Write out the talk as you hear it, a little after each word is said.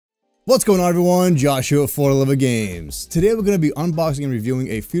What's going on, everyone? Joshua for Love Games. Today we're going to be unboxing and reviewing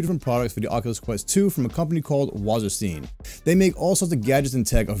a few different products for the Oculus Quest 2 from a company called Wasserstein. They make all sorts of gadgets and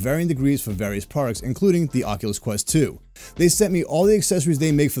tech of varying degrees for various products, including the Oculus Quest 2. They sent me all the accessories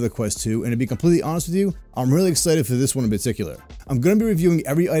they make for the Quest 2, and to be completely honest with you, I'm really excited for this one in particular. I'm going to be reviewing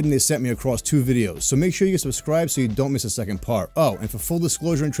every item they sent me across 2 videos, so make sure you subscribe so you don't miss a second part. Oh, and for full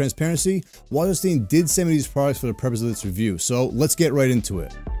disclosure and transparency, Wasserstein did send me these products for the purpose of this review, so let's get right into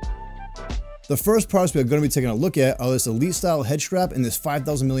it. The first products we're going to be taking a look at are this Elite style head strap and this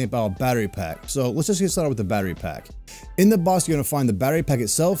 5000 mAh battery pack. So let's just get started with the battery pack. In the box, you're going to find the battery pack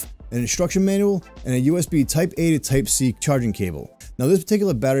itself, an instruction manual, and a USB Type A to Type C charging cable. Now, this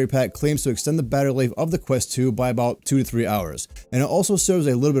particular battery pack claims to extend the battery life of the Quest 2 by about 2 to 3 hours. And it also serves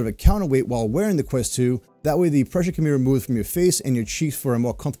a little bit of a counterweight while wearing the Quest 2. That way the pressure can be removed from your face and your cheeks for a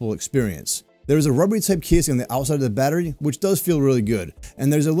more comfortable experience. There is a rubbery type casing on the outside of the battery, which does feel really good.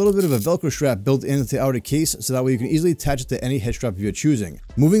 And there's a little bit of a Velcro strap built into the outer case, so that way you can easily attach it to any head strap you're choosing.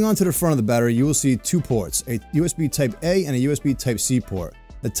 Moving on to the front of the battery, you will see 2 ports, a USB Type A and a USB Type C port.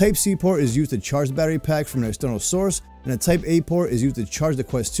 The Type C port is used to charge the battery pack from an external source, and the Type A port is used to charge the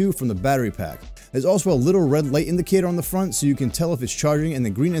Quest 2 from the battery pack. There's also a little red light indicator on the front, so you can tell if it's charging, and the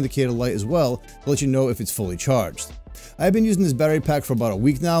green indicator light as well to let you know if it's fully charged. I've been using this battery pack for about a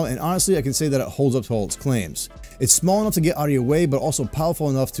week now, and honestly I can say that it holds up to all its claims. It's small enough to get out of your way, but also powerful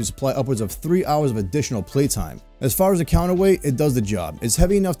enough to supply upwards of 3 hours of additional playtime. As far as the counterweight, it does the job. It's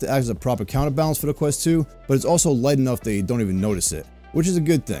heavy enough to act as a proper counterbalance for the Quest 2, but it's also light enough that you don't even notice it, which is a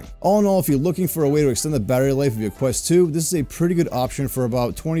good thing. All in all, if you're looking for a way to extend the battery life of your Quest 2, this is a pretty good option for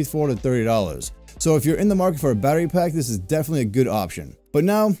about $24 to $30. So if you're in the market for a battery pack, this is definitely a good option. But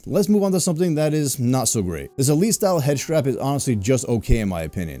now, let's move on to something that is not so great. This Elite style head strap is honestly just okay in my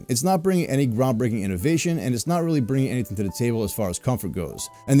opinion. It's not bringing any groundbreaking innovation, and it's not really bringing anything to the table as far as comfort goes.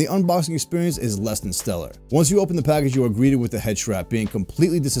 And the unboxing experience is less than stellar. Once you open the package, you are greeted with the head strap being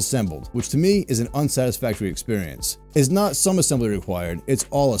completely disassembled, which to me is an unsatisfactory experience. It's not some assembly required, it's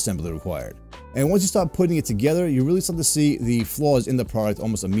all assembly required. And once you start putting it together, you really start to see the flaws in the product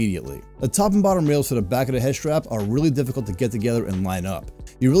almost immediately. The top and bottom rails for the back of the head strap are really difficult to get together and line up.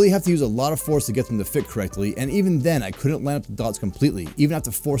 You really have to use a lot of force to get them to fit correctly, and even then I couldn't line up the dots completely, even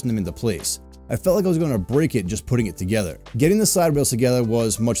after forcing them into place. I felt like I was going to break it just putting it together. Getting the side rails together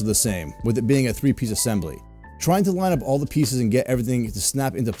was much of the same, with it being a 3-piece assembly. Trying to line up all the pieces and get everything to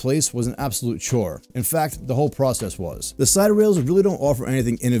snap into place was an absolute chore. In fact, the whole process was. The side rails really don't offer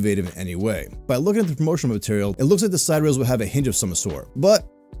anything innovative in any way. By looking at the promotional material, it looks like the side rails will have a hinge of some sort, but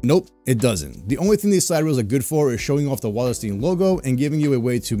nope, it doesn't. The only thing these side rails are good for is showing off the Wasserstein logo and giving you a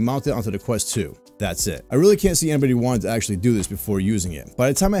way to mount it onto the Quest 2. That's it. I really can't see anybody wanting to actually do this before using it. By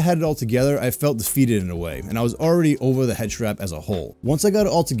the time I had it all together, I felt defeated in a way, and I was already over the head strap as a whole. Once I got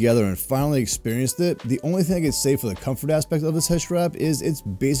it all together and finally experienced it, the only thing I could say for the comfort aspect of this head strap is it's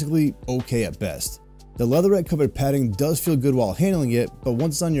basically okay at best. The leatherette covered padding does feel good while handling it, but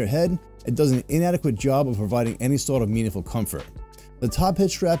once it's on your head, it does an inadequate job of providing any sort of meaningful comfort. The top head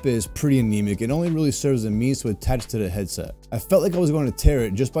strap is pretty anemic and only really serves as a means to attach to the headset. I felt like I was going to tear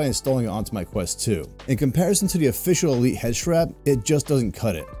it just by installing it onto my Quest 2. In comparison to the official Elite head strap, it just doesn't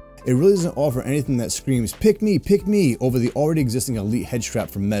cut it. It really doesn't offer anything that screams pick me over the already existing Elite head strap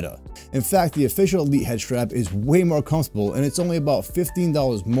from Meta. In fact, the official Elite head strap is way more comfortable, and it's only about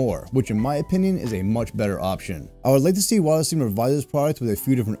 $15 more, which in my opinion is a much better option. I would like to see Wasserstein revise this product with a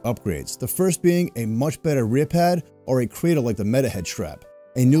few different upgrades, the first being a much better rear pad or a cradle like the Meta head strap,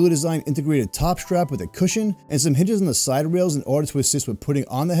 a newly designed integrated top strap with a cushion, and some hinges on the side rails in order to assist with putting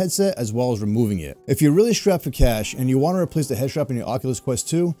on the headset as well as removing it. If you're really strapped for cash and you want to replace the head strap in your Oculus Quest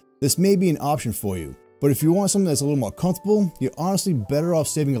 2, this may be an option for you. But if you want something that's a little more comfortable, you're honestly better off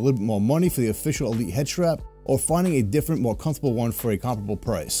saving a little bit more money for the official Elite head strap or finding a different, more comfortable one for a comparable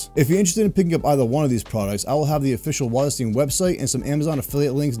price. If you're interested in picking up either one of these products, I will have the official Wasserstein website and some Amazon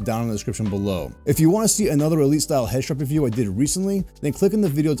affiliate links down in the description below. If you want to see another Elite style head strap review I did recently, then click on the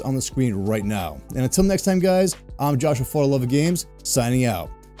video that's on the screen right now. And until next time guys, I'm Joshua for Love Games, signing out.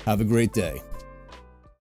 Have a great day.